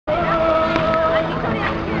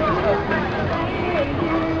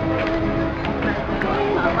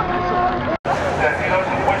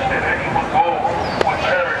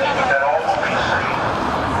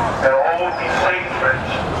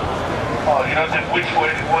doesn't which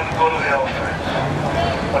way they want to go to hell, friends.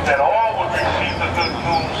 But that all would receive the good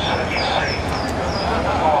news and be saved.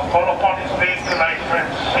 Call upon his name tonight,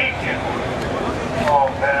 friends. Seek him.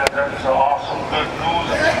 Oh man, that is an awesome good news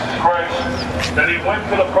of Jesus Christ. That he went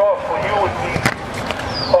to the cross for you and me.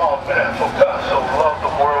 Oh man, for God so loved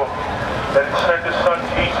the world that he sent his son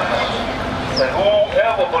Jesus. And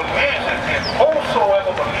whoever believes in him,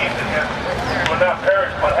 whosoever believes in him, will not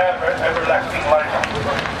perish but have everlasting life.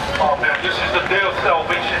 Oh man, this is the day of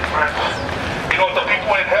salvation, friends. You know, the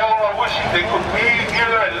people in hell are wishing they could be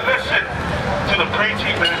here and listen to the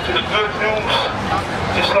preaching, man, to the good news.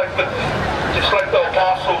 Just like the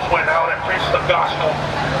apostles went out and preached the gospel.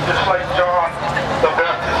 Just like John the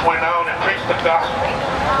Baptist went out and preached the gospel.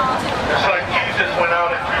 Just like Jesus went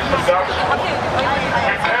out and preached the gospel.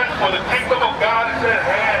 Repent, for the kingdom of God is at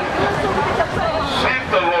hand. Seek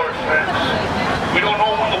the Lord, friends. We don't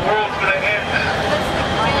know when the world's going to end.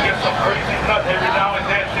 We get some crazy nut every now and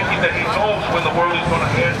then thinking that he knows when the world is going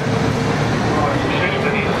to end.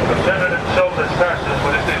 He's presented themselves as pastors,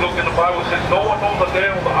 but if they look in the Bible, it says no one knows the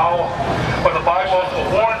day or the hour. But the Bible also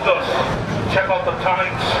warns us, check out the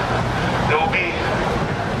times. There will be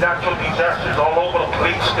natural disasters all over the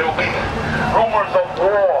place. There will be rumors of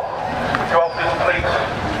war throughout this place.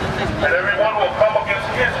 And everyone will come against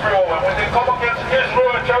Israel. And when they come against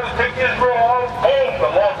Israel and try to take Israel out, boom,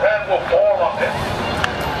 the Lord's hand will fall on them.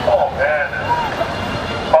 Oh man.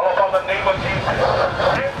 Call upon the name of Jesus.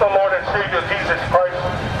 Seek the Lord and Savior Jesus Christ.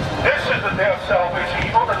 This is the day of salvation.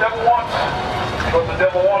 You know what the devil wants? You know what the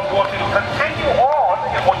devil wants? He wants you to continue on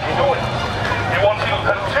in what you're doing. He wants you to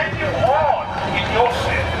continue on in your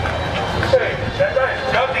sin. Hey, that guy is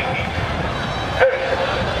judging me. Hey,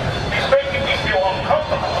 he's making me feel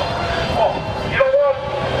uncomfortable. Oh, you know what?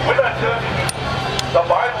 We're not judging you. The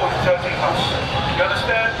Bible is judging us. You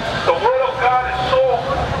understand? The Word of God is so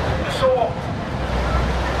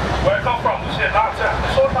where I come from, we say nonsense.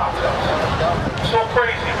 So nonsense. So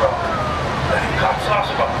crazy, bro. And he comes us,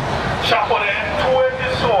 bro. Sharper than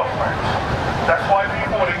two-edged sword, friends. That's why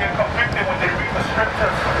people, when they get convicted when they read the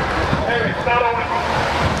scriptures, hey, it's not only you.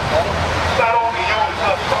 It's not only you, it's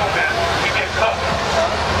us too, man. We get cut.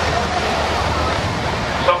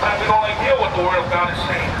 Sometimes we don't like hear what the Word of God is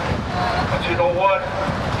saying. But you know what?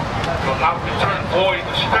 It will not return void.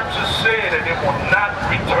 The scriptures say that it will not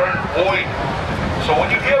return void. So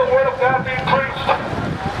when you hear the Word of God being preached,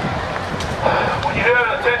 when you hear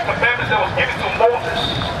the Ten Commandments that was given to Moses,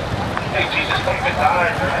 hey, Jesus came and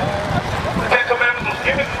died, man. The Ten Commandments was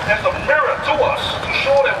given as a mirror to us to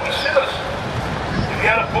show that we sinners. If you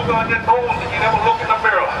had a booger on your nose and you never look in the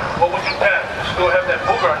mirror, what would you have? You still have that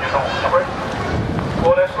booger on your nose, right?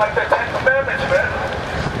 Well, that's like the Ten Commandments, man.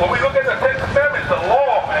 When we look at the Ten Commandments, the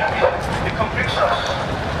law, man, it convicts us.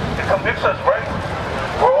 It convicts us, right?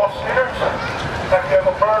 We're all sinners. Have you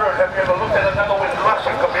ever murdered? Have you ever looked at another with lust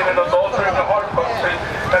and committed adultery in your heart? But say,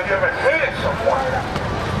 have you ever hated someone?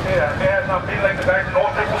 Yeah, it has not been like the guys in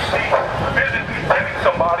Old Triple C, physically killing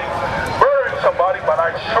somebody, murdering somebody, but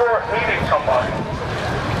I sure hated somebody.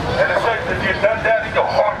 And it says if you've done that in your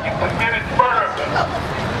heart, you committed murder.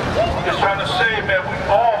 I'm just trying to say, man, we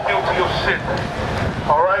all guilty of sin.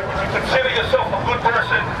 Alright? If you consider yourself a good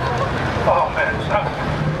person, oh man, it's not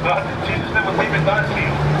God. Jesus never came and died for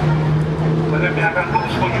you. But I got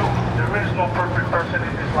news for you. There is no perfect person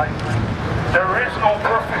in this life. There is no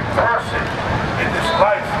perfect person in this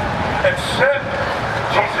life except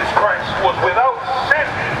Jesus Christ, who was without sin.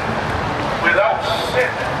 Without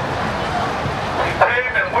sin. He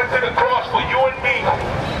came and went to the cross for you and me.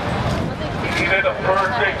 He needed a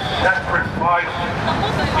perfect sacrifice.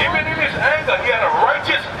 Even in his anger, he had a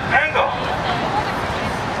righteous anger.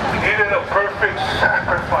 He needed a perfect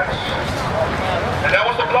sacrifice. And that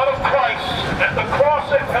was the blood of Christ at the cross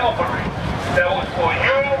at Calvary. That was for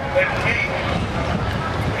you and me.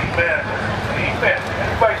 Amen. Amen.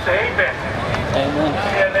 Everybody say amen. Amen.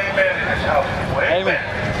 Say an amen in this house. Amen. Amen.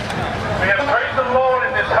 We have praised the Lord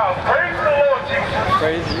in this house. Praise the Lord, Jesus.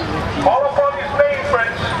 Praise you. Call upon his name,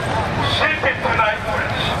 friends. Seek it tonight,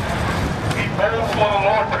 friends. Be bold for the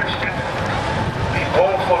Lord, Christian. Be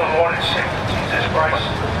bold for the Lord and Savior, Jesus Christ.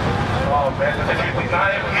 Oh man, if you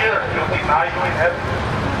deny him here, he'll deny you in heaven.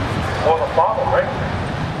 Or the Father, right?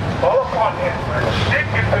 Call upon him, friends. Seek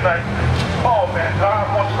him tonight. Oh man, God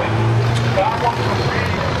wants to be.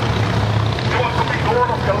 He wants to be Lord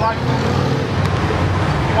of your life.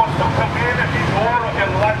 He wants to come in and be Lord of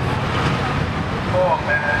your life. Oh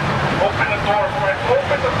man, open the door, friends.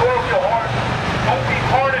 Open the door of your heart. Don't be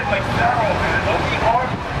hardened like Pharaoh, man. Don't be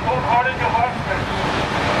hard. Don't harden your heart, friends.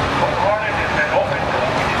 Don't harden it, man. Open it.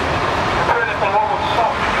 Pray that the Lord will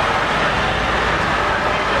soften you.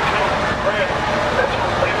 Pray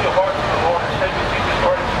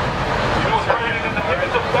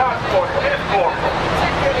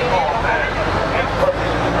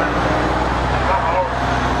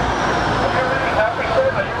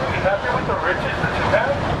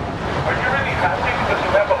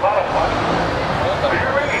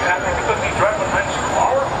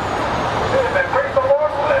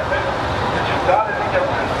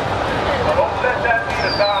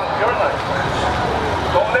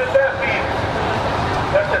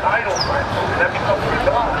friends. And that becomes your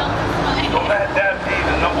God. Don't let that be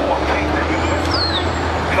the number one thing that you do.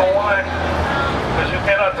 You know why? Because you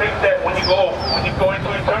cannot take that when you go into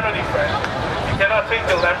eternity, friends. You cannot take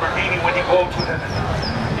the Lamborghini when you go to heaven.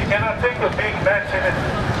 You cannot take the big mansion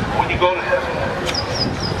when you go to heaven.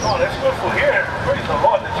 Oh, that's good for here. Praise the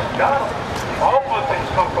Lord that you got them. All good things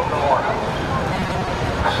come from the Lord.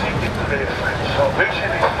 Seek it today, friends. Salvation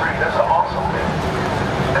is free. That's an awesome thing.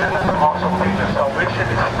 That's an awesome thing. That salvation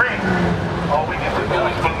is free. All we need to do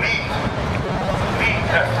is believe. Believe.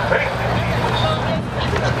 Have faith in Jesus.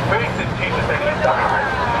 Have faith in Jesus that He died.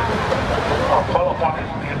 Call upon His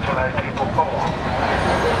name tonight, people. Come on.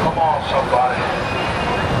 Come on, somebody.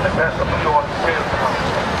 And that's the video on the scale tonight.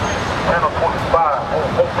 Man of 25.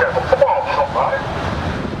 Oh, okay. Well, come on, somebody.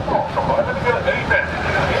 Come on, somebody. Let me get an amen.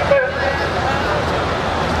 Amen.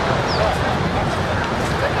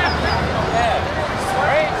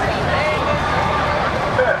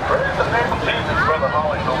 Amen. Praise the name of Jesus, Brother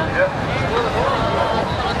Hallelujah.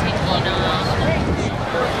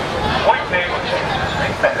 Sweet name of Jesus.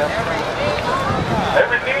 Amen.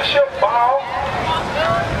 Every knee shall bow.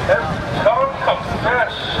 Every tongue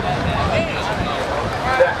confess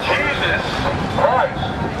that Jesus Christ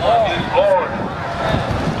is Lord.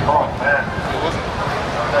 Oh man.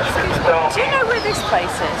 Do you know where this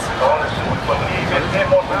place is? Honestly, we believe in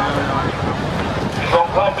Him on that. We're going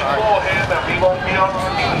to come before Him and we won't be on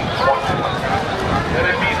our knees. Let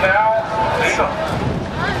it be now, later.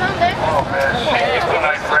 Oh man, seek it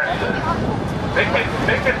tonight, friends.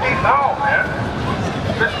 Make it be now, man.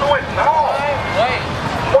 Let's do it now.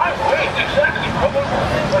 Why wait? Exactly, brother.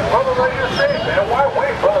 Like brother right here saying, man, why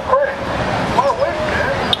wait, brother Craig? Why wait,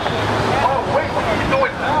 man? Why wait when you can do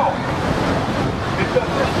it now? Because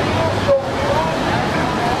this is so good.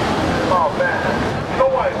 Oh man. You know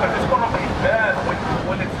why? Because it's gonna be bad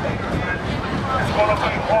when it's later, man. It's gonna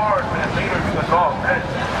be hard, man, later because oh man,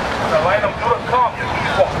 when the light of Judah comes, your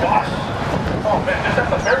knees go bust. Oh man, just at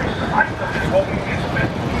the very sight of this holy knees, man,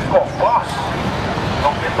 your knees go bust.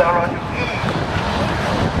 Don't get down on your knees.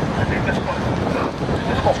 And they just go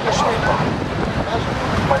push me down.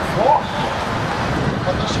 My floss.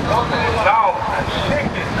 Now, shake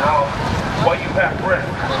it now while you have breath.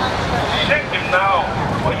 Shake it now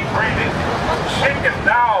while you're breathing. Shake it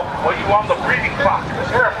now while you're on the breathing clock, the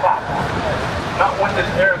air clock. Not when this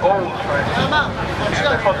air goes, right?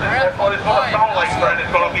 That's what it's going to sound like, right? It's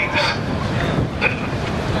going to be...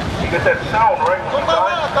 You get that sound, right? When you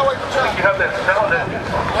die, you have that sound.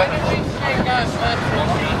 Why did we say God's left for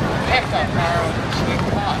the pickup arrow and sweet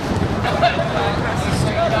pot? You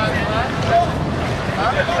say God's left?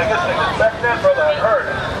 Yes, I guess back then, brother, I heard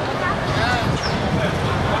it.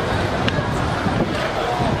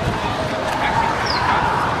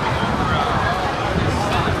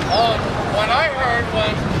 Oh, what I heard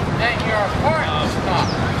was that your heart stopped.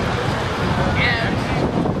 And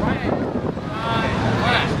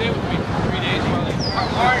stay with me for 3 days while our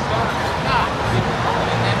heart don't stop.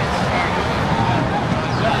 And then it starts.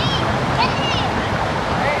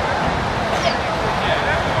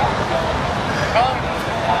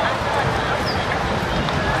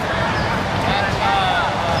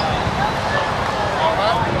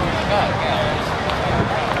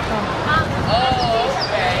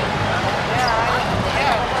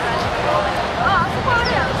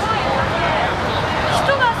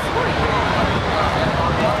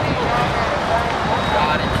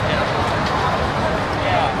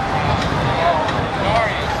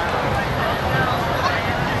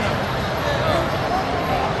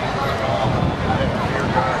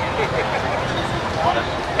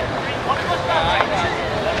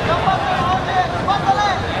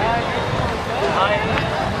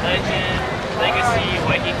 Legacy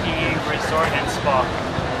Waikiki Resort and Spa.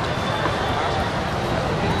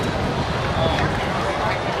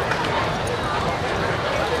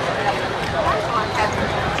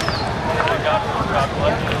 God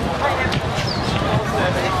bless you.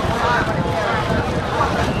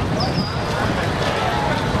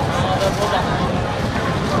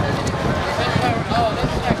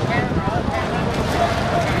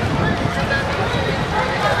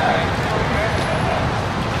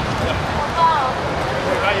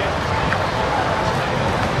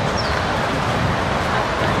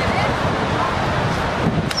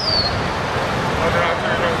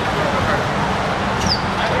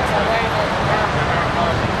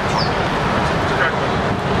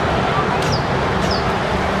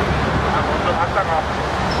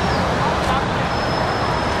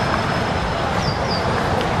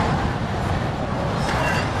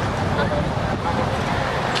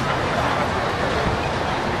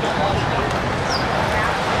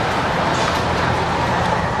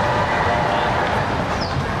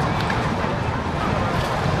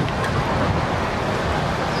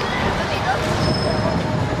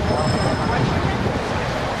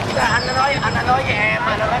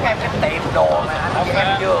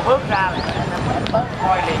 vừa bước ra là nó bớt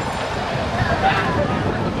coi liền.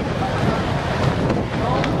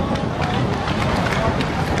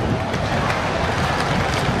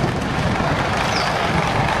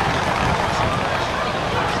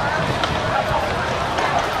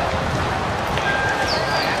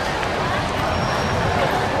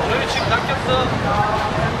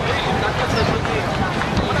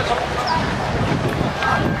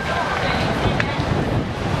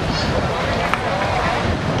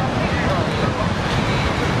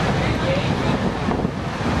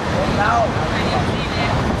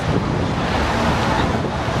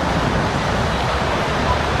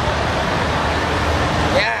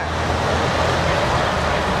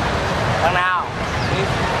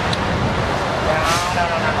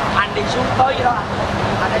 Anh đi xuống tới vậy đó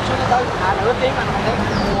anh đi xuống tới nửa tiếng anh không thấy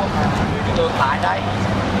mua mà ngược lại đây.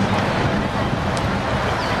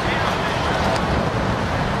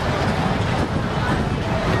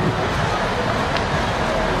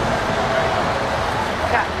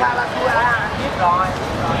 Calatua anh biết rồi.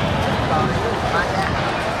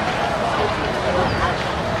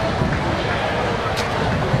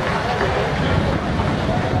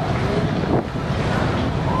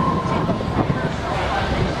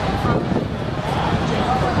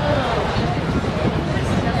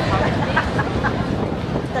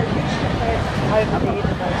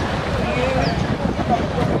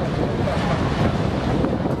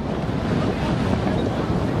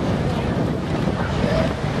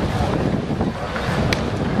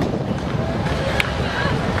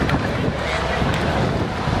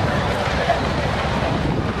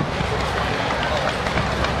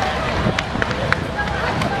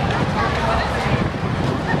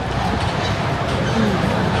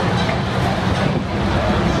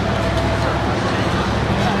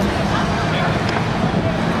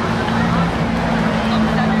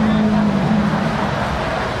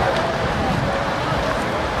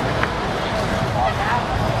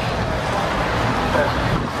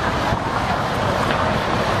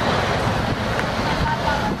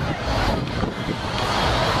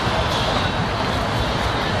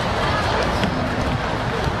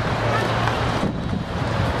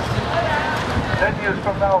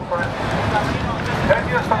 From now, friends. 10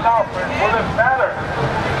 years from now, friends, will it matter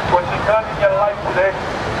what you've done in your life today?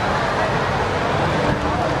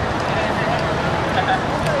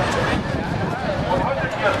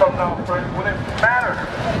 100 years from now, friends, will it matter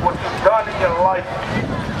what you've done in your life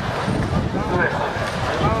today?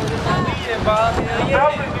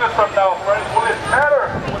 1,000 years from now, friends, will it matter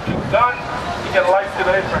what you've done in your life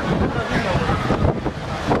today, friends?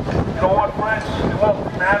 You know what, friends? It won't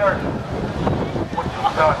matter what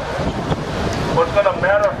you've done. What's going to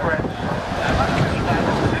matter, friends,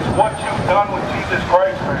 is what you've done with Jesus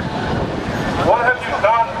Christ, friends. What have you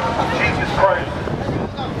done with Jesus Christ?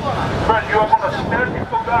 Friends, you are going to stand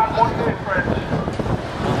before God one day, friends.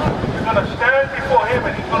 You're going to stand before Him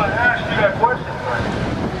and He's going to ask you that question, friends.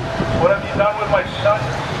 What have you done with my son?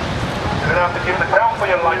 You're going to have to give an account for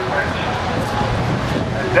your life, friends.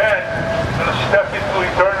 And then you're going to step into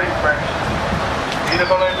eternity, friends. You're either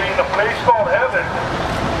going to be in a place called heaven,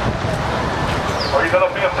 or you're going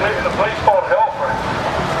to be in a place called hell, friends,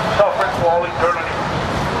 suffering for all eternity.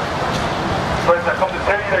 Friends, I come to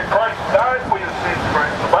tell you that Christ died for your sins,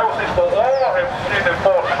 friends. The Bible says, for all have sinned and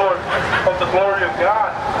fall short of the glory of God.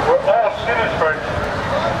 We're all sinners, friends.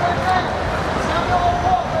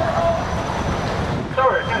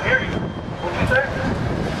 Sorry, I didn't hear you. What did you say?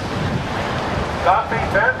 God made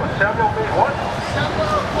man, but Samuel made what?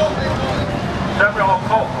 Samuel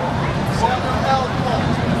Cole.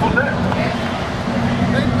 Who's that?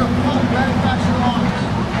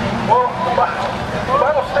 Well, the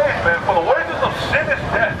Bible says, man, for the wages of sin is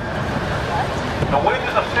death. The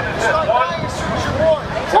wages of sin is death. One,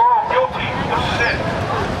 we're all guilty of sin.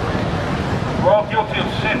 We're all guilty of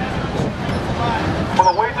sin. For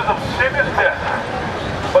the wages of sin is death.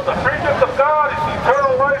 But the free gift of God is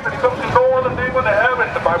eternal life, and He comes to no other name in heaven,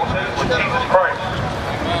 the Bible says, with Jesus Christ.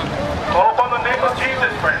 Call upon the name of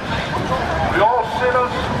Jesus, friends. We all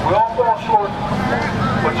sinners, we all fall short.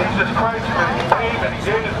 But Jesus Christ, man, He came and He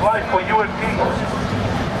gave His life for you and me.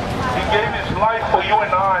 He gave His life for you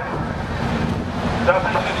and I. John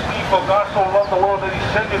 3:16, for God so loved the world that He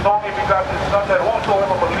sent His only begotten Son, that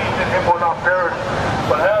whosoever believes in Him will not perish,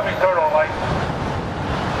 but have eternal life.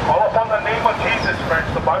 Call upon the name of Jesus,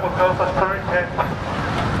 friends. The Bible tells us to repent.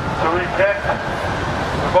 To repent.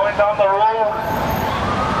 We're going down the road.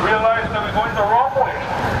 Realize that we're going the wrong way.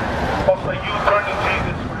 What's the U-turn in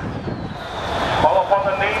Jesus, friends? Call upon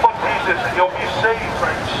the name of Jesus and you'll be saved,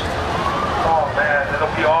 friends. Oh man, it'll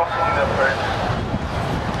be awesome, friends.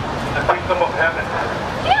 In the kingdom of heaven.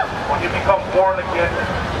 become born again,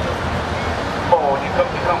 oh, when you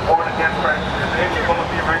become born again, friends, your name is going to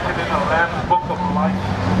be written in the Lamb's Book of Life.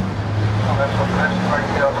 Oh, that's a blessing right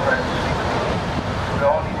there, friends. We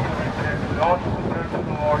all need to repent. We all need to turn to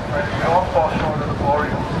the Lord, friends. We all fall short of the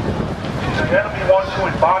glory. The enemy wants you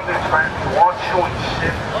in bondage, friends. He wants you in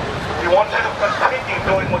sin. He wants you to continue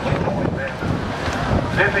doing what you're doing, man.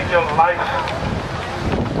 Living your life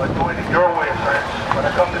by doing it your way, friends. But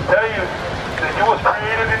I come to tell you that you was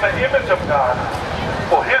created in the image of God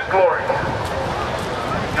for His glory.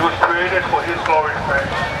 You was created for His glory,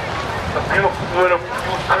 friends. The beautiful good of you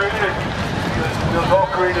was created. You was all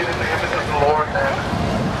created in the image of the Lord, man.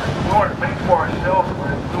 We weren't made for ourselves,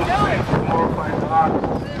 friends. We was made to glorify God.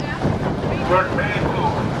 We weren't made to.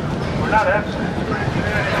 We're not accidents, friends. We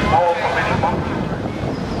didn't evolve from any monkeys, friends.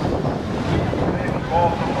 We didn't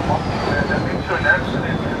evolve from the monkeys, man. That makes you an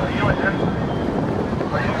accident, man. Are you an accident?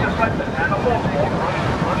 Are you just like the animals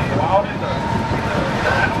running wild in the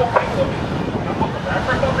animal kingdom? Animals of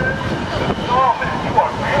Africa, man? No, man. You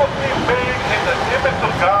are beautifully made in the image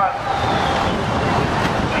of God.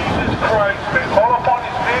 Jesus Christ, man. Call upon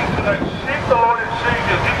His name tonight. Seek the Lord and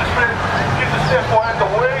Savior. Jesus said, for I am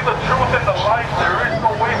the way, the truth, and the life. There is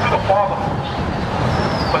no way to the Father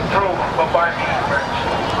but by me, friends.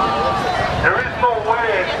 There is no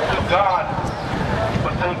way to God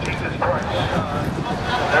but through Jesus Christ.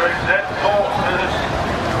 There is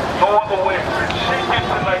no other way, friends. Seek Him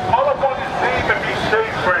tonight. Call upon His name and be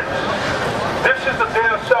saved, friends. This is the day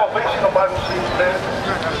of salvation, the Bible says, man.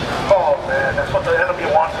 Oh, man, that's what the enemy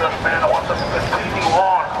wants us, man. He wants us to continue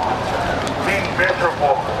on being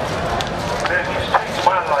miserable. Man, He's changed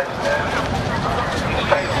my life, man. He's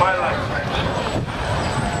changed my life, friends.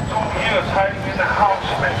 2 years hiding in the house,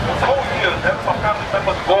 man. 2 years having my family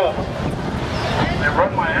members go. They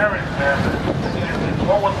run my errands, man.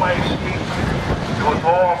 What was my excuse? It was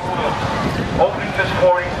all through holding this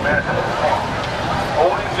 40s, man.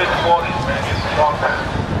 Holding this 40s, man. It's strong,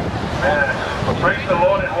 man. But praise the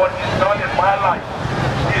Lord and what He's done in my life.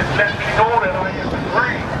 He has let me know that I am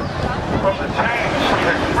free from the chains. He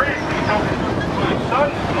has freed me through His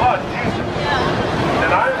Son's blood, Jesus.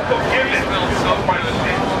 That I am forgiven of my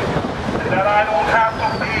sins. And that I don't have to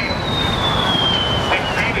be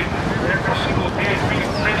defeated every single day,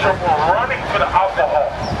 being miserable, running to the alcohol.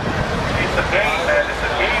 It's a game, man. It's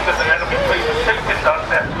a game that the enemy plays. Satan does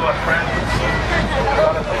that to us, friends. We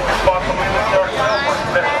gotta take responsibility ourselves when we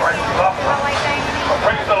let Christ love us. But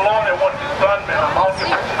praise the Lord and what He's done, man. I'm out here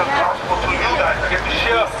preaching the gospel to you guys. I get to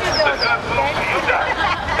share the good news to you guys.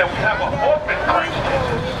 That we have a hope in Christ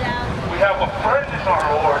Jesus. We have a friend in our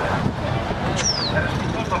Lord. And it's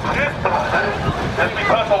because of His blood. It's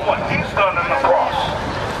because of what He's done on the cross.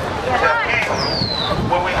 That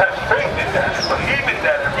when we have faith in that, and believe in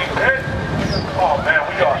that, and repent, oh man,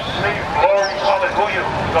 we are saved. Glory, hallelujah.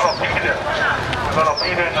 We're going to be there. We're going to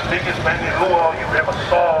be there in the biggest many luau you ever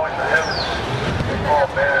saw in the heavens. Oh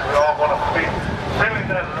man, we're all going to be feeling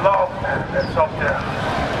that love, man, that's up there.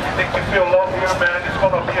 You think you feel love here, man? It's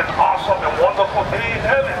going to be an awesome and wonderful day in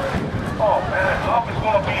heaven. Oh man, love is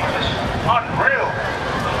going to be just unreal.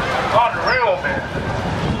 Unreal, man.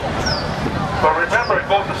 But remember, it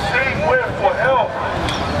goes the same way for hell.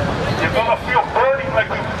 You're going to feel burning like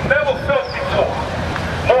you've never felt before.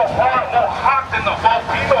 More hot than the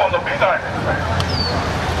volcano on the Big Island, man.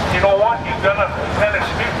 You know what? You can't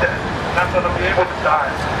escape that. You're not going to be able to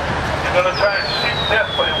die. You're going to try and seek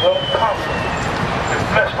death, but it won't come. Your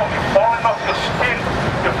flesh going to be falling off your skin.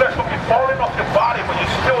 Your flesh going to be falling off your body, but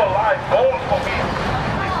you're still alive. Bones going to be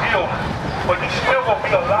healed, but you're still going to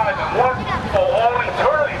be alive. And what? For all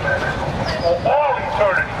eternity, man. For all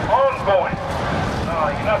eternity, ongoing.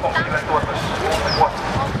 No, you're not going to be like what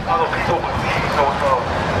other people believe. Those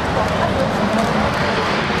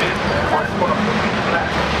what it's going to be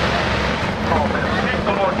black. Oh man, seek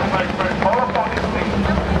the Lord tonight, friend. Call upon His name. In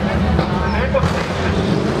the name of Jesus.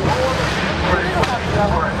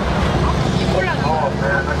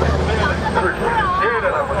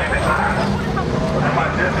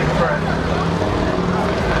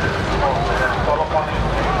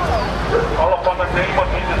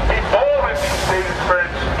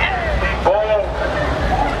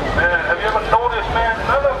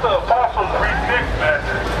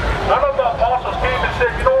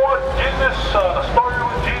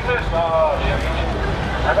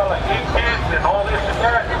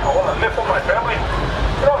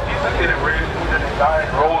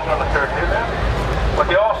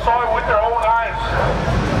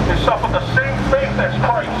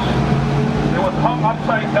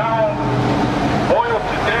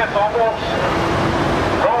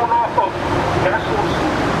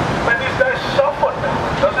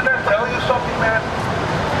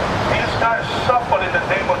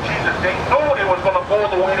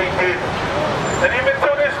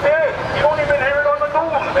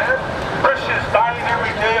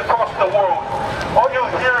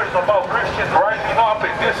 about Christians rising up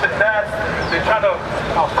and this and that. They try to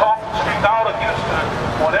speak out against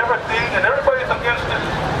whatever thing, and everybody's against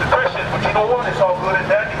the Christians. But you know what? It's all good and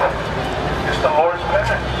dandy. It's the Lord's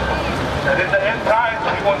plan. And in the end times,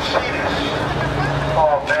 we won't see this.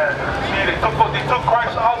 Oh man, see, they took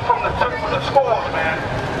Christ out from the schools, man.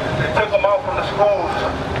 They took him out from the schools.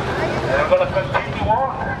 And they're going to continue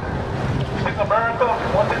on. You think America?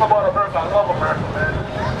 One thing about America, I love America, man.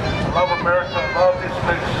 I love America, I love this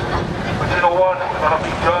place. But you know what? We're going to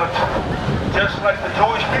be judged. Just like the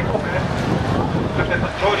Jewish people, man. Look at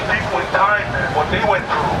the Jewish people in time, man, what they went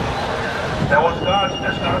through. That was God's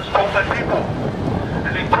chosen people.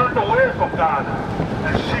 And they turned away from God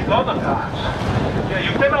and seek other gods. Yeah,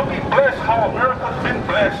 you cannot be blessed how America's been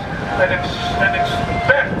blessed and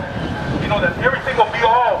expect, you know, that everything will be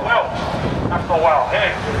all well. After a while,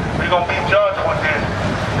 hey, we're going to be judged one day.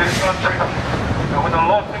 This country. And when the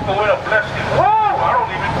Lord take away the blessing, whoa, I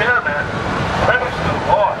don't even care, man. Praise the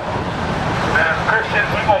Lord. Man, Christians,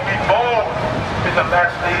 we're going to be bold in the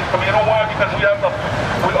last days. I mean, you know why? Because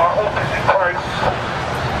our hope is in Christ.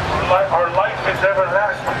 Our life is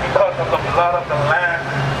everlasting because of the blood of the Lamb.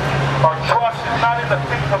 Our trust is not in the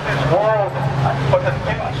things of this world, but the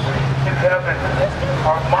things in heaven.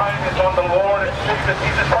 Our mind is on the Lord and Savior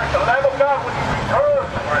Jesus Christ, the Lamb of God, when He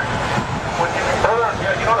returns. When He returns,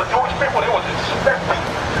 yeah, you know, the Jewish people, they was expecting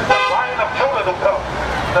the Lion of Judah to come.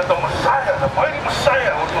 That the Messiah, the mighty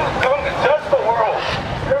Messiah, was going to come and judge the world.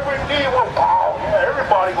 Every knee will bow. Yeah,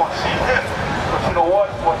 everybody going to see Him. But you know what?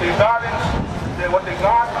 What they got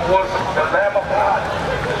was the Lamb of God.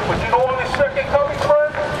 But you know what His second coming, friend?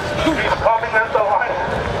 He's coming as the Lion.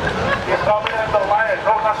 He's coming as the Lion.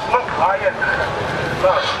 No, not Snoop Lion.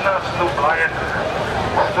 No, not Snoop Lion.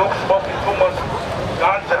 Snoop smoking too much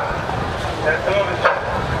ganja. And doing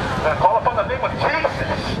call upon the name of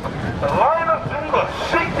Jesus. The Lion of Judah.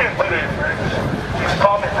 Seek Him today, friends. He's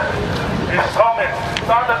coming. He's coming.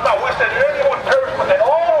 God does not wish that anyone perish, but that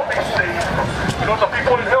all be saved. You know what the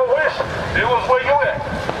people in hell wish? It was where you at.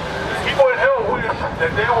 People in hell wish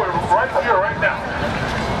that they were right here, right now.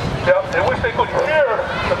 They wish they could hear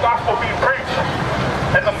the gospel being preached.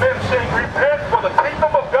 And the men saying, repent, for the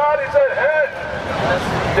kingdom of God is at hand.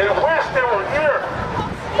 They wish they were here.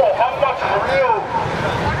 Oh, how much real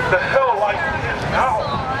the hell life is now.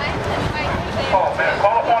 Oh man,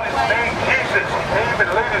 call upon His name, Jesus. He came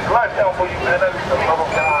and laid His life down for you, man. That is the love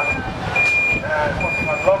of God. And one thing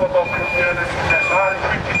I love about Christianity is that God is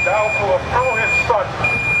reaching down to us through His Son.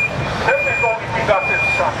 He sent His only begotten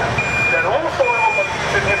Son, that whosoever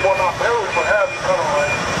believes in Him will not perish but have eternal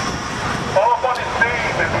life. Call upon His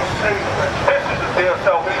name and be saved. This is the day of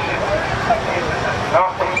salvation. Jesus is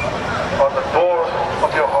knocking on the door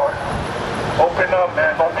of your heart. Open up,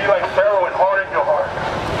 man. Don't be like Pharaoh and harden your heart.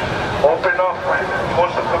 Open up, friend. He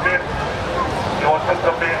wants to come in. He wants to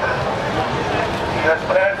come in. He has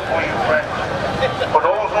plans for you, friends. For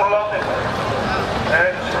those who love Him.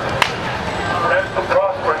 Plans to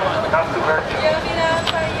prosper, not to hurt you.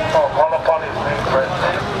 Oh, call upon His name, friends.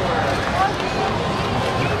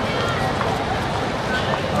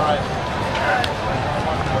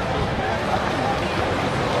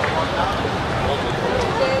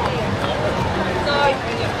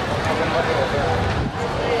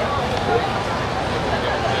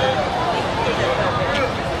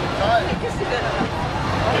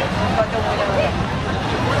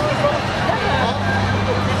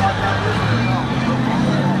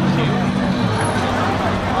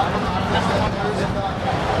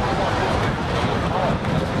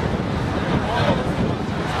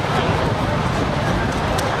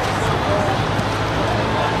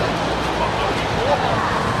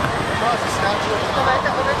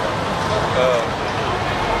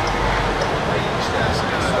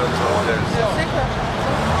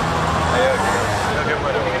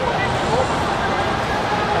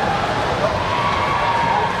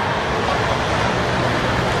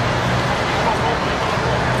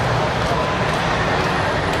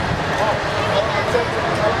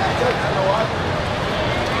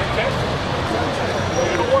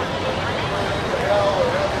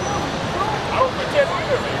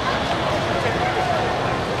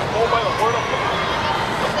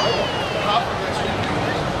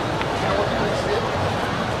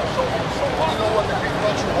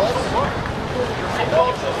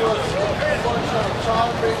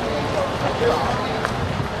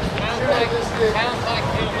 Sounds like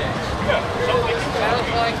humans. Sounds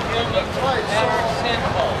like humans that are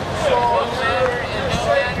sinful. No matter if you're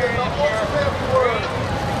free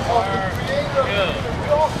or good.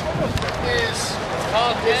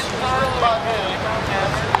 Called Gentile or good, it don't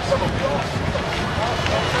matter.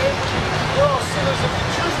 We're all sinners if we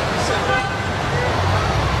choose to be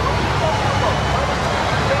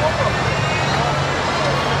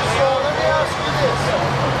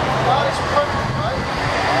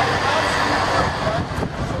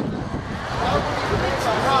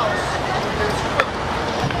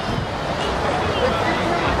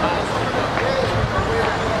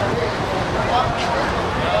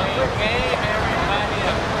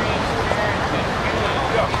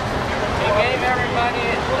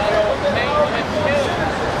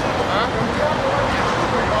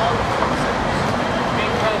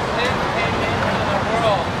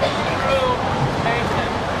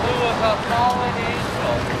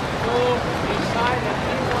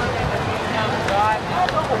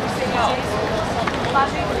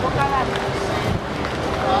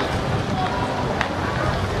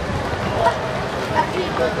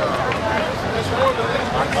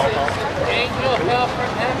Angel fell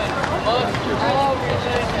from heaven. Most all religions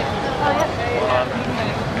say that Jesus Christ, when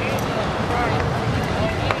he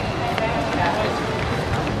was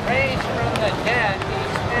raised from the dead, he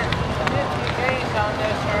spent 50 days on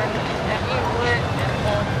this earth, and he went and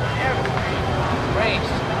told every race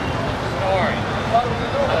the story of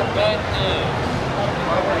good news.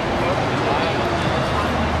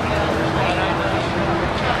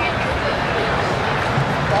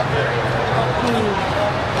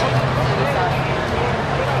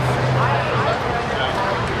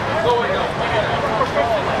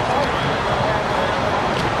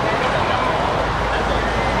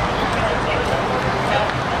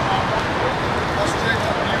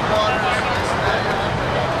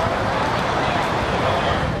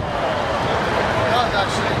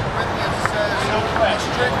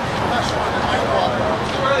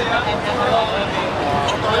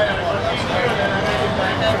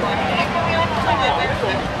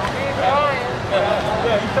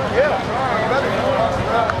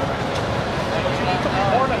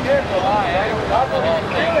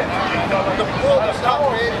 The world was not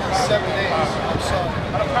created in 7 days. I'm sorry.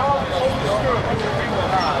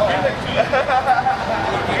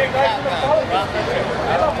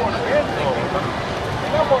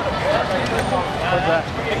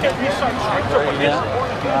 Yeah,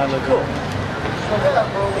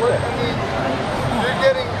 bro. What, I mean, you're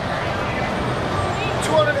getting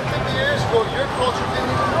 250 years ago, your culture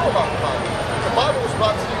didn't even know about the Bible. The Bible was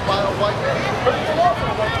brought to you by a white man.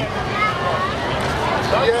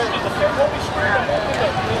 Yeah. The same Holy Spirit that opened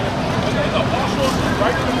the apostles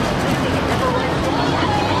writing the scriptures and never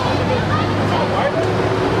writing the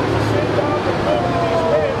Bible. The same God that opened these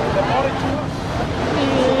men that brought it to us.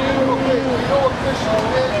 Okay, you know what Christians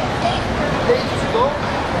did ages ago?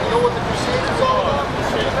 You know what the Crusades was all about?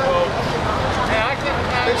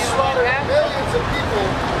 They slaughtered millions of people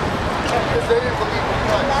because they didn't believe in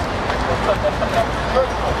Christ.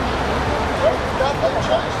 Catholic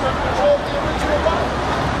Church controlled the original Bible.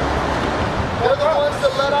 They're the ones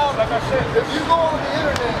that let out. Like I said, if you go on the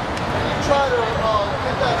internet and you try to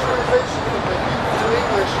get that translation from the Hebrew to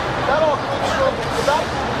English, that all comes from the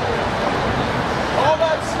Bible. All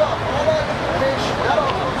that stuff, all that information, that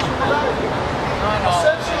all comes from the Bible.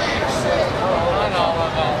 Essentially, you're saying,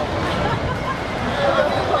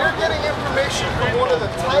 you're getting information from one of the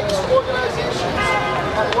tightest organizations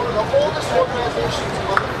and one of the oldest organizations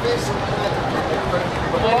on the face of the planet.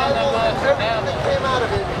 The Bible and everything that came out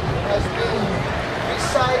of it has been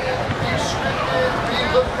recited, re-scripted,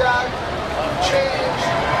 re-looked at, changed,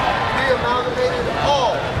 re-amalgamated,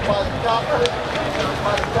 all by the Catholics.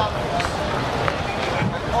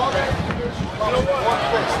 And all that information comes from one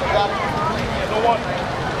place, the Vatican. you know what?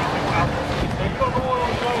 You don't know what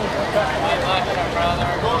I'm going with.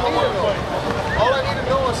 All I need to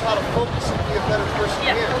know is how to focus and be a better person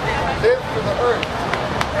here. Live for the earth.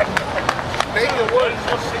 Make it work.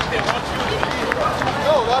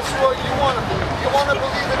 No, that's what you want to believe. You want to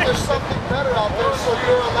believe that there's something better out there, so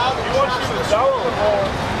you're allowed to trash this world.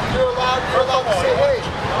 You're allowed to say, hey,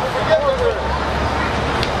 forget the earth.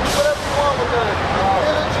 Do whatever you want with earth.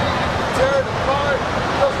 Energy, tear it apart.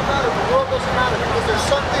 It doesn't matter. The world doesn't matter because there's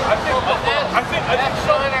something up above. That's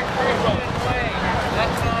not a Christian way.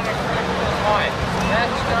 That's not a Christian way.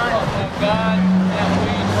 That's not the God that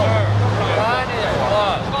we serve. God is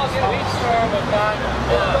love. We serve a God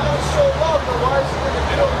of love. God is so love, then why is he going to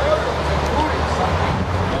kill Muslims and Buddhists?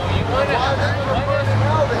 Why are they going to burn in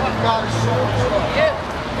hell then if God is so love?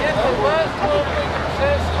 If the Muslim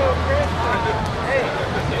says to a Christian, hey,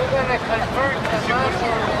 you're going to convert to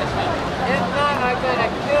Muslimism. If not, I'm going to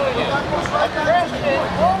kill you. A Christian,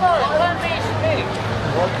 hold on, let me speak.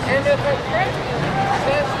 And if a Christian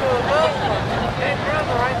says to a Muslim, hey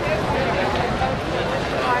brother, I think we need to come to this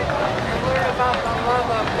side and learn about the love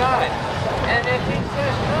of God. And if he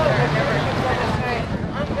says no, then the Christian's going to say,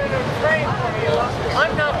 I'm going to pray for you.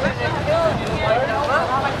 I'm not going to kill you like the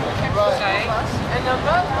Muslim would say. And the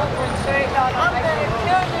Muslim would say, I'm going to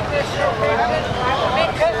kill you, Mr. Christian,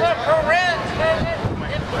 because the Quran says it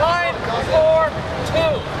in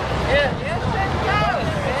 5:4:2. Yes, it does,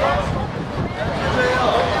 man.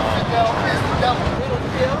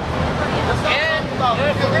 And the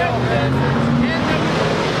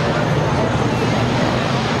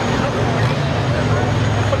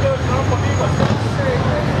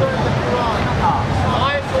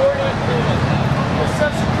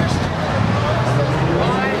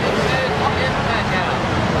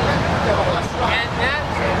and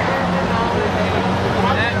that's the terminology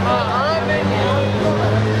that Muhammad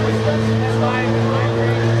used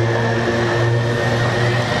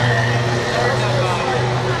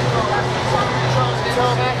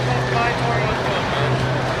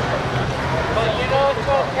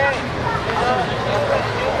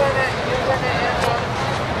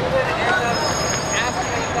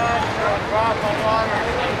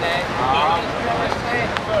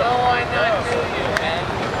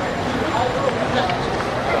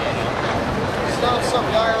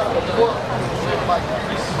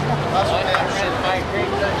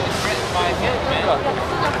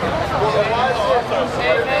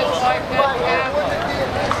Same as like that tablet.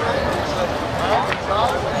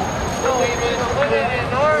 No, he was put it in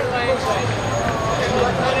our language. He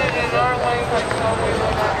was put it in our language so we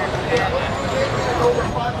would understand it.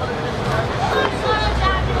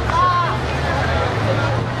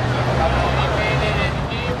 He made it in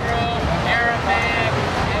Hebrew, Aramaic,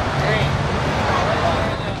 and Greek.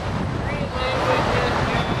 The three languages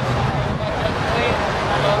used to complete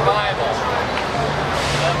the Bible.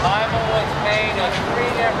 The Bible was made in 3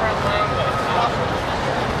 different languages.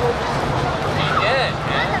 He did,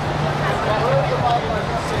 man.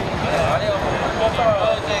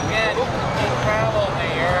 Because again, he traveled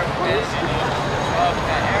the earth visiting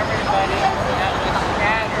to everybody that was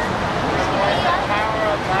scattered. When the power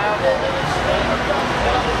of Babel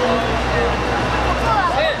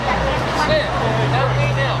sin,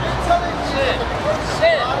 nothing else.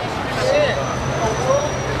 Sin.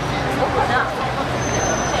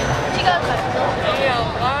 He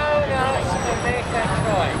allowed us to make a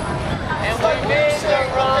choice. And we made the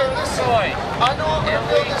wrong choice. I know I'm going to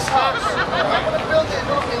build this house. I'm going to build it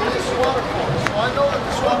in this waterfall. So I know that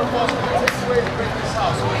this waterfall is going to take away to make this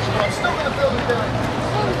house. So I'm still going to build it there.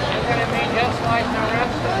 You're going to be just like the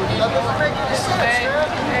rest of the people. That doesn't make any sense, man.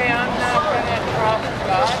 Hey, I'm not going to trust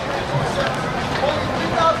God. Only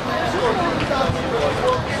 3,000 years ago, 3,000 years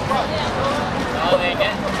ago, No, they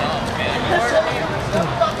didn't. No, man.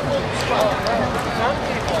 Some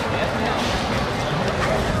people did. Some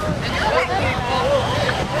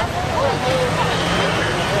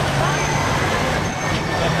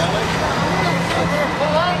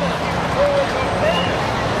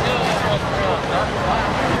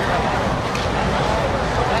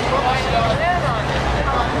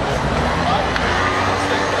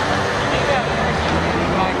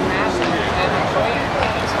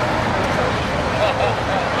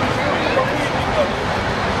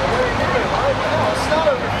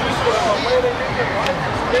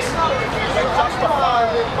It's not a refusal. That's how I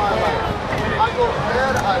live my life. I go to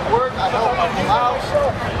bed, I work, I help people out.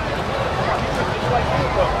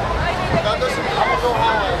 That doesn't mean you know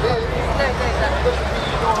how I live. That doesn't mean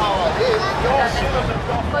you know how I live. You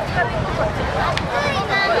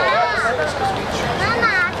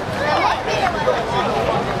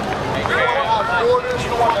don't have borders, you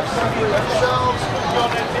don't want to separate yourselves.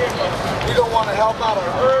 You don't want to help out our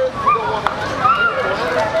earth. You don't want to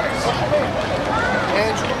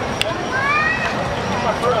Andrew.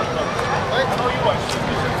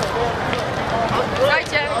 Right,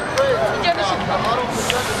 Jack. I don't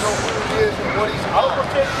pretend to know who he is and what he's about. I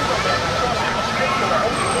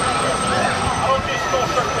don't just know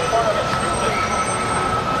certain part of the scripture. You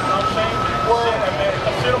know what I'm saying? Well, I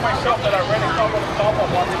consider myself that I read a couple of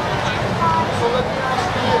them. So let me ask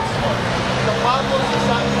you this. The Bible is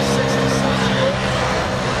exactly 66 years.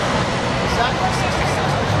 Exactly 66.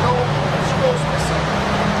 There's no scrolls missing.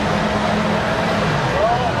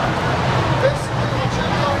 Basically, what you're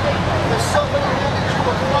doing is somebody handed you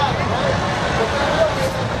a Bible, right? But then you don't get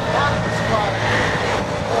the Bible's Bible.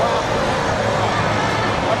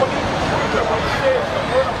 I believe in scripture when it says the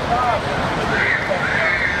word of God is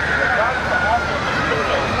God is the author of the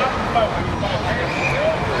scripture. It's not about what you find here.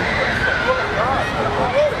 It's the word of God.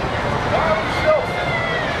 God himself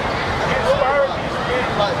inspired these men.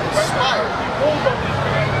 Inspired. He moved on these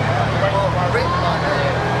men. Written by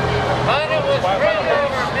him. But it was written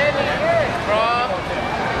over many years, Rob.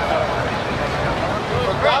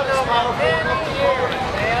 But God is powerful enough to know.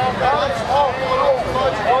 God is powerful enough to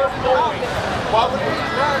know his word out. Why would he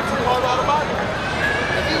man to call out a Bible?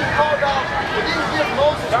 If he called out, if he didn't give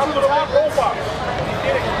Moses 2 tablets. He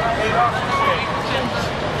did it. He lost his faith.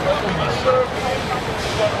 We can serve him.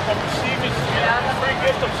 From receiving the free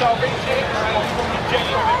gift of salvation or from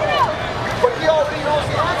rejecting it all. But he already knows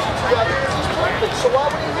the answer to that because he's perfect. So why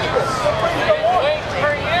would he need us? Wait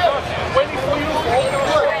for you. Waiting for you.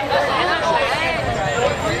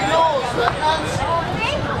 If he knows the answer,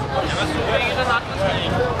 then why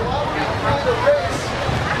would he create a race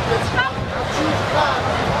that's not choose God?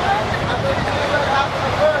 And then he's going to happen to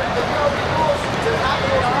burn. Then he already knows that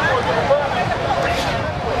happens before they burn.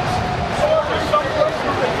 So there's some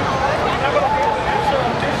places that you're not going to be able to answer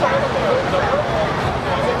on this or the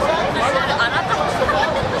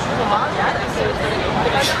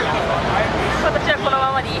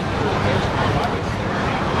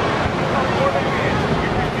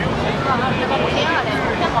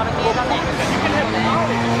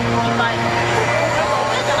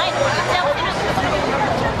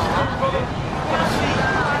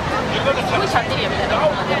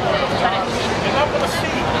You're not going to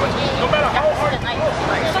see.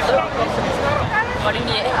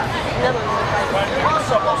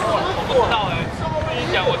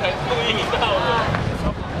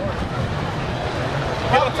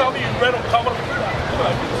 don't tell me you read them coming.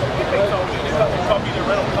 They tell me they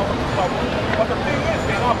read them coming. But the thing is,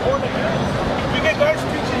 they're not born again. We get guys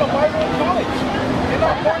teaching the Bible in college. They're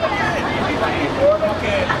not born again. You need to be born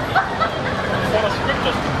again for the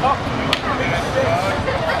scriptures to talk to you. It makes sense.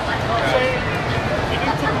 You know what I'm saying? You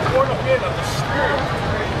need to be born again of the Spirit.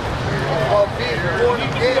 Well, being born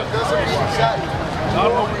again doesn't mean exactly. I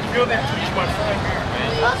don't reveal that to you, my friend.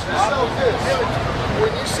 Ask yourself this. When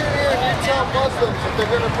you sit here and you tell Muslims that they're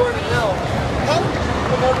going to burn in hell, how do you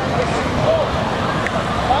know this is wrong?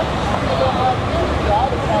 How do you know how to do God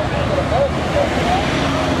is not going to burn in hell?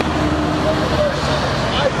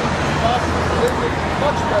 I think Muslims live a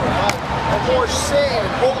much better life, a more sane and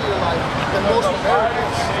holier life than most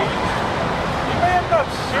Americans. You may have not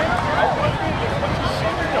sinned, but you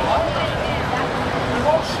sin in your heart. We've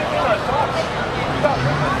all sinned in our thoughts. We got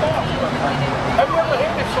wicked thoughts. Have you ever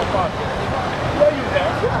hated somebody? Yeah, you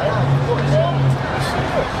have. The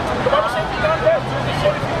Bible says you've done that. Jesus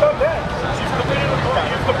said if you've done that,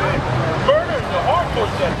 you've committed murder in your heart towards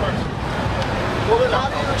that person. Well, then how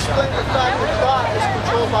do you explain the fact that God is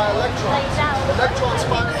controlled by electrons? Electrons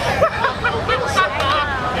find You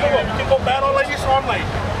know what? We can go bad all ladies all night.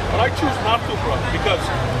 But I choose not to, bro, because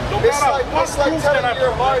no matter what proof that I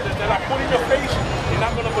put in your face, you're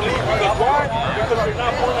not going to believe. Because why? Because you're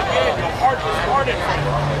not born again. Your heart is hardened.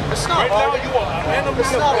 It's not right now, you are an enemy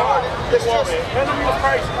of God. You are an enemy of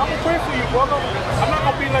Christ. I'm going to pray for you, brother. I'm not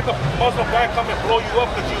going to be like a Muslim guy come and blow you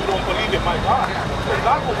up because you don't believe in my God.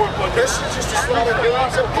 God will work on you. This is just a slaughter of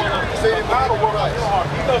millions of people because they didn't believe in Christ.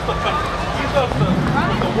 He does the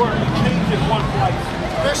work. He changes one's life.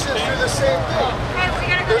 Christians do the same thing.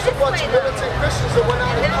 There's a bunch of militant Christians that went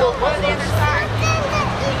out and killed Muslims.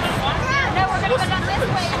 No, we're going to go down this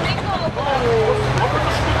way and they go.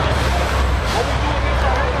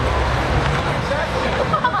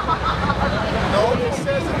 No, it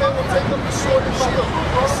says that they will take up the sword and shield.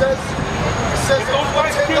 It says that they will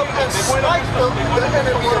take up and smite the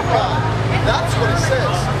enemy of God. That's what it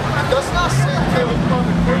says. It does not say that they will come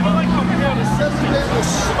and bring them. It says that they will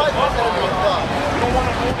smite the enemy of God. You don't want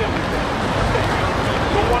to go there.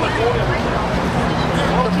 You don't want to go there.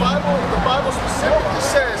 The Bible specifically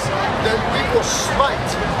says that we will smite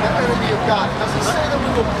the enemy of God. It doesn't say that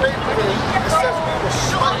we will pray for him. It says we will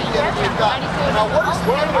smite the enemy of God. Now, what is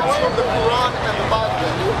the difference from the Quran and the Bible?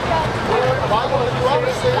 The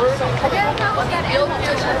Quran says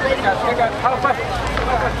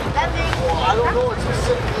I don't know it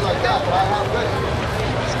specifically like that, but I have read it.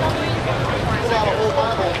 It's not a whole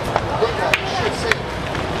Bible. Look at it. It should say it.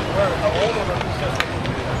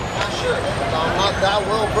 Not sure. I'm not that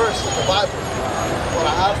well versed in the Bible, but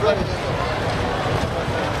I have read it in there.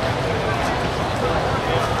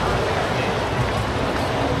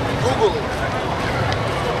 Google it.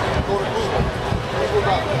 Go to Google. Google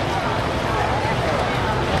that.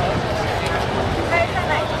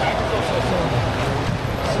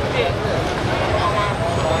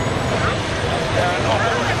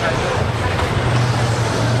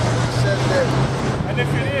 And if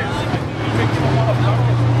it is, you think you want to come?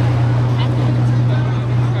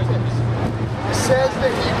 It says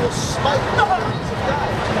that he will smite the enemies of God.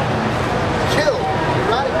 Kill,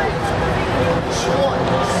 eradicate, destroy,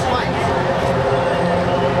 smite.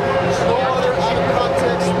 There's no other out of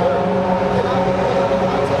context word. Get out of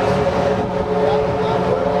context. That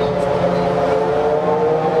word means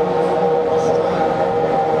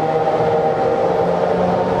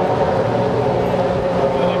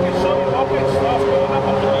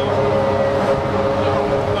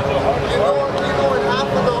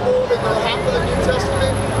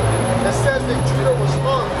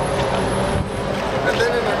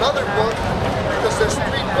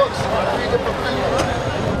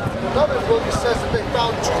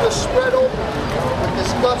spread open, with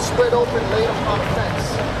his guts spread open, laid upon a fence.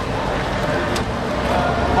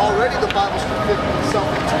 Already the Bible's conflicting itself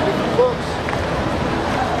in two different books.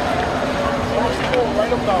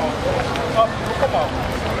 Write them down. Look them up.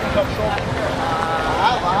 I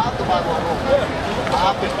have the Bible at home. I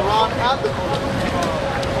have the Quran and the Quran.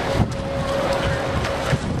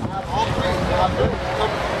 I have all three. I have them.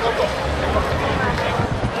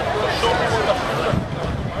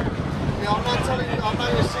 I'm not telling you, I'm not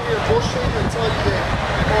going to sit here and bullshit you and tell you that,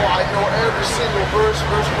 oh, I know every single verse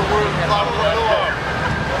for word, blah, blah, blah, blah.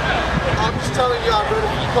 I'm just telling you I've read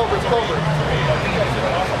it cover to cover.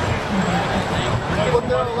 But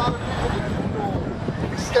there are a lot of people that do know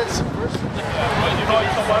extensive verses.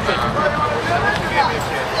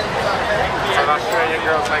 South Australian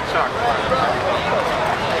girls like chocolate.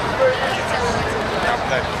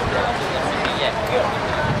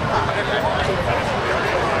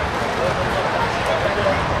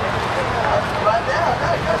 Right now,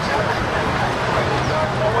 I got you.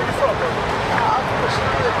 Where are you from? I'm from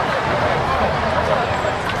Australia.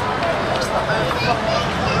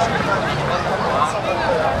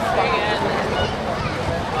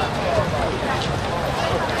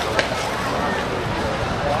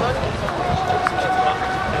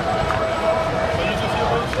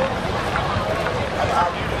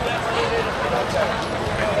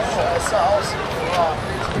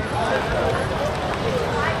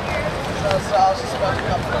 So I was just about to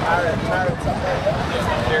come to married something.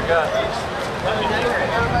 Dear God. How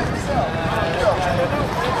about yourself?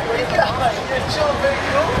 Where you go? You're chilling very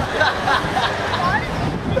cool.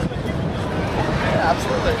 Yeah,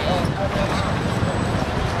 absolutely.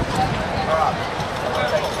 All right.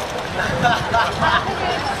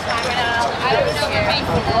 I don't know where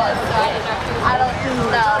Mason is, so I don't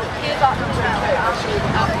know. He's off the trail out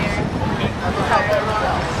here.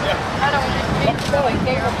 I don't want to make so I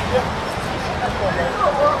care.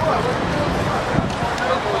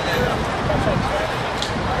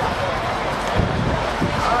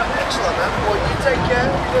 Excellent, man. Well, you take care.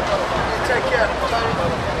 You take care.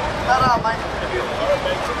 Ta-da, mate.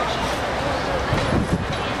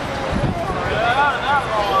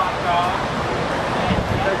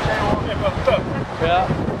 Yeah.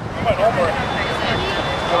 I'm at home already.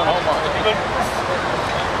 Going home already.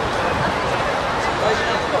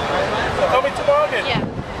 Tell me tomorrow again. Yeah.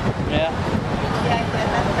 Yeah.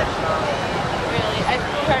 Really, I've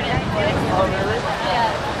heard it. Oh, really? Yeah.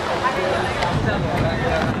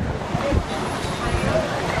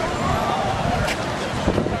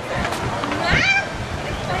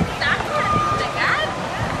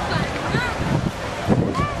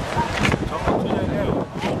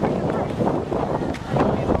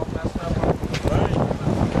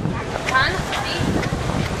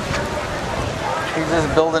 He's just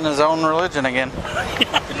building his own religion again.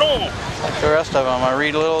 No. Like the rest of them. I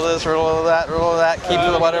read a little of this, a little of that, a little of that, keep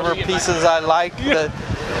whatever pieces I like,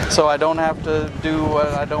 so I don't have to do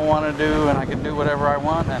what I don't want to do, and I can do whatever I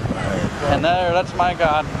want. And that's my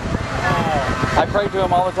God. I pray to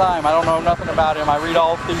him all the time. I don't know nothing about him. I read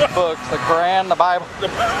all these books, the Quran, the Bible.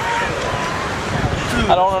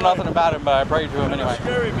 I don't know nothing about him, but I pray to him anyway.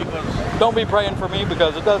 Don't be praying for me,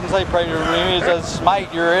 because it doesn't say pray to me. It says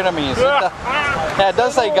smite your enemies. Yeah, it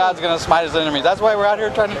does say God's going to smite his enemies. That's why we're out here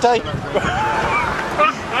trying to tell you.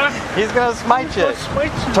 He's going to smite you.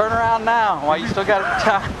 Turn around now while you still got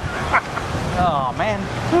time. Oh, man.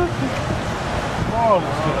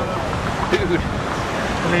 Dude.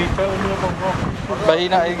 But he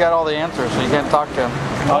got all the answers, so you can't talk to him.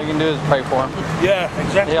 All you can do is pray for him. Yeah,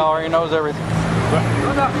 exactly. He already knows everything.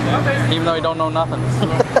 Even though he don't know nothing.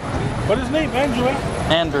 What is his name? Andrew?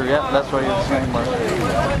 Andrew, yeah, that's what his name was.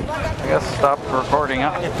 I guess stop recording,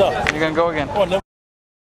 huh? You're gonna go again. Oh, no.